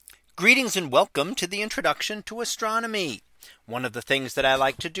Greetings and welcome to the introduction to astronomy. One of the things that I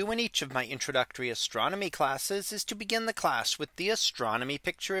like to do in each of my introductory astronomy classes is to begin the class with the astronomy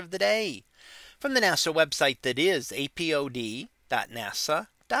picture of the day from the NASA website, that is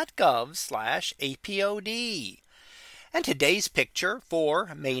apod.nasa.gov/apod. And today's picture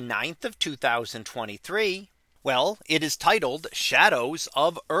for May 9th of 2023. Well, it is titled Shadows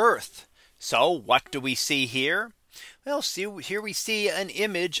of Earth. So what do we see here? Well, here we see an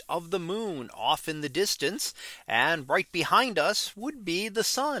image of the moon off in the distance, and right behind us would be the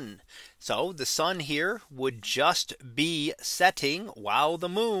sun. So the sun here would just be setting while the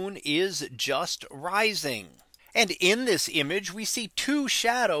moon is just rising. And in this image, we see two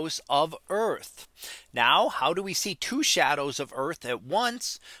shadows of Earth. Now, how do we see two shadows of Earth at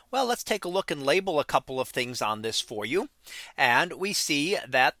once? Well, let's take a look and label a couple of things on this for you. And we see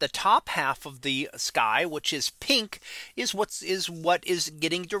that the top half of the sky, which is pink, is what is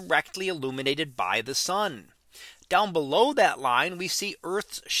getting directly illuminated by the sun. Down below that line, we see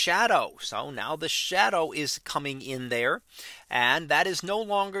Earth's shadow. So now the shadow is coming in there, and that is no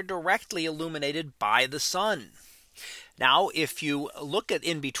longer directly illuminated by the sun. Now, if you look at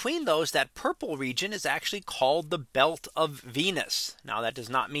in between those, that purple region is actually called the belt of Venus. Now, that does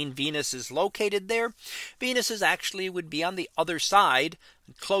not mean Venus is located there. Venus is actually would be on the other side,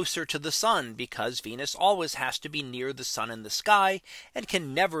 closer to the sun, because Venus always has to be near the sun in the sky and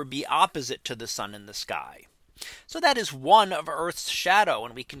can never be opposite to the sun in the sky. So that is one of Earth's shadow,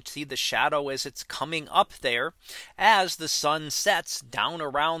 and we can see the shadow as it's coming up there. As the sun sets down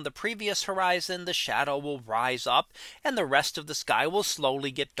around the previous horizon, the shadow will rise up and the rest of the sky will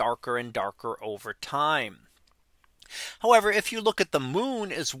slowly get darker and darker over time. However, if you look at the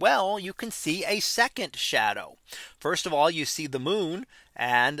moon as well, you can see a second shadow. First of all, you see the moon,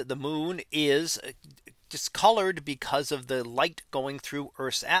 and the moon is discolored because of the light going through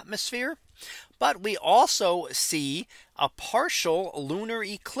Earth's atmosphere. But we also see a partial lunar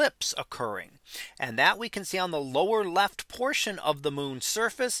eclipse occurring, and that we can see on the lower left portion of the moon's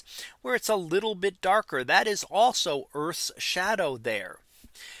surface, where it's a little bit darker. That is also Earth's shadow there.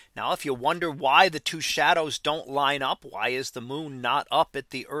 Now, if you wonder why the two shadows don't line up, why is the moon not up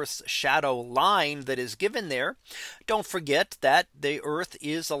at the Earth's shadow line that is given there? Don't forget that the Earth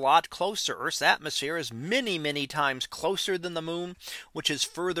is a lot closer. Earth's atmosphere is many times closer than the moon, which is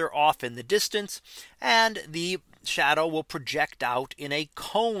further off in the distance, and the shadow will project out in a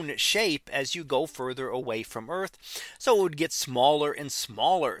cone shape as you go further away from Earth. So it would get smaller and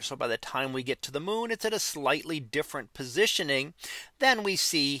smaller. So by the time we get to the moon, it's at a slightly different positioning than we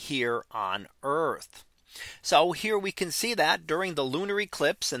see here on Earth. So here we can see that during the lunar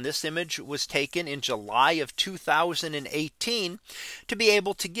eclipse, and this image was taken in July of 2018, to be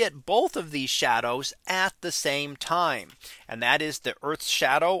able to get both of these shadows at the same time. And that is the Earth's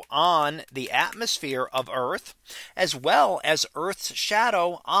shadow on the atmosphere of Earth, as well as Earth's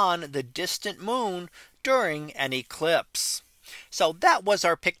shadow on the distant moon during an eclipse. So that was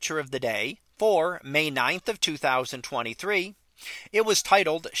our picture of the day for May 9th of 2023. It was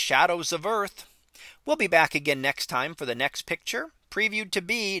titled Shadows of Earth. We'll be back again next time for the next picture, previewed to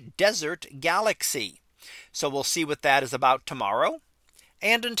be Desert Galaxy. So we'll see what that is about tomorrow.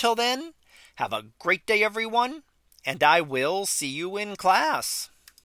 And until then, have a great day, everyone, and I will see you in class.